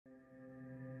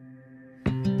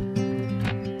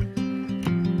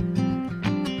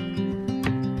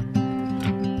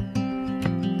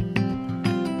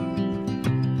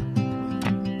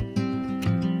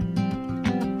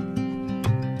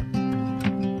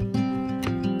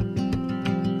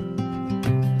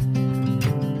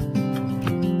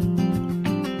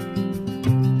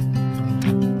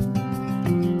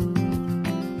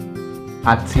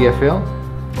At CFAL,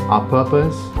 our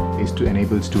purpose is to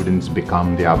enable students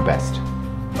become their best.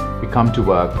 We come to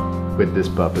work with this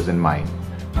purpose in mind,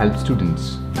 help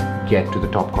students get to the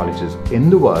top colleges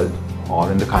in the world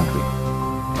or in the country.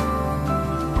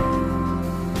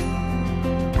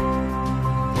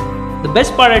 The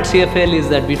best part at CFAL is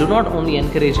that we do not only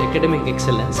encourage academic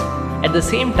excellence, at the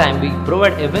same time we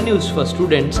provide avenues for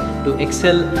students to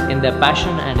excel in their passion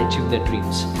and achieve their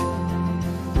dreams.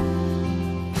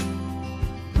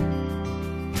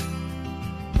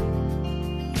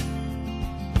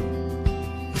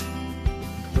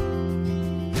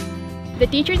 The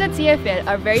teachers at CFAL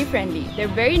are very friendly, they're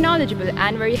very knowledgeable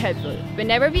and very helpful.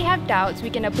 Whenever we have doubts,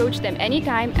 we can approach them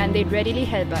anytime and they'd readily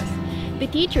help us. The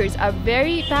teachers are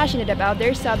very passionate about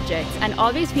their subjects and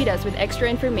always feed us with extra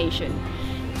information.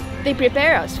 They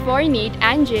prepare us for NEET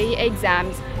and JEE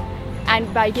exams,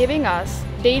 and by giving us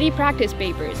daily practice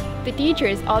papers, the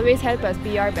teachers always help us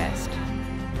be our best.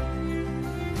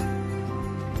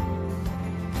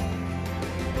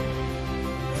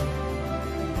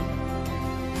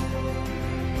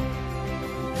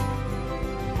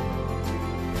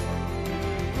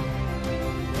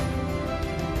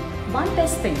 One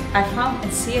best thing I found in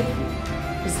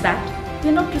CFAL is that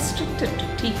we're not restricted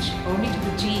to teach only to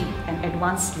the JEE and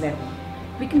advanced level.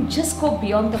 We can just go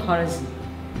beyond the horizon.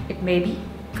 It may be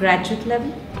graduate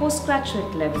level,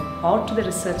 postgraduate level, or to the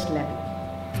research level.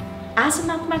 As a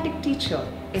mathematics teacher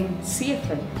in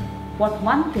CFAL,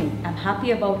 one thing I'm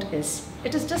happy about is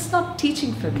it is just not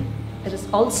teaching for me. It is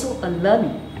also a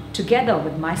learning together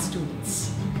with my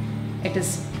students. It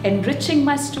is enriching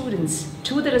my students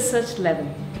to the research level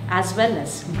as well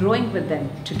as growing with them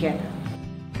together.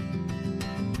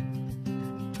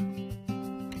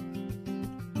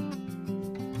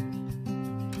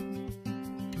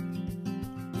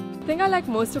 The thing I like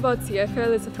most about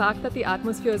CFAL is the fact that the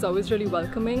atmosphere is always really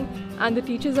welcoming and the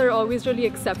teachers are always really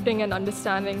accepting and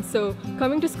understanding, so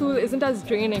coming to school isn't as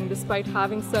draining despite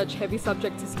having such heavy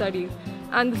subjects to study.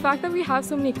 And the fact that we have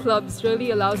so many clubs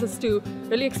really allows us to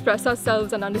really express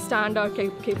ourselves and understand our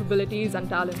capabilities and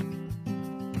talent.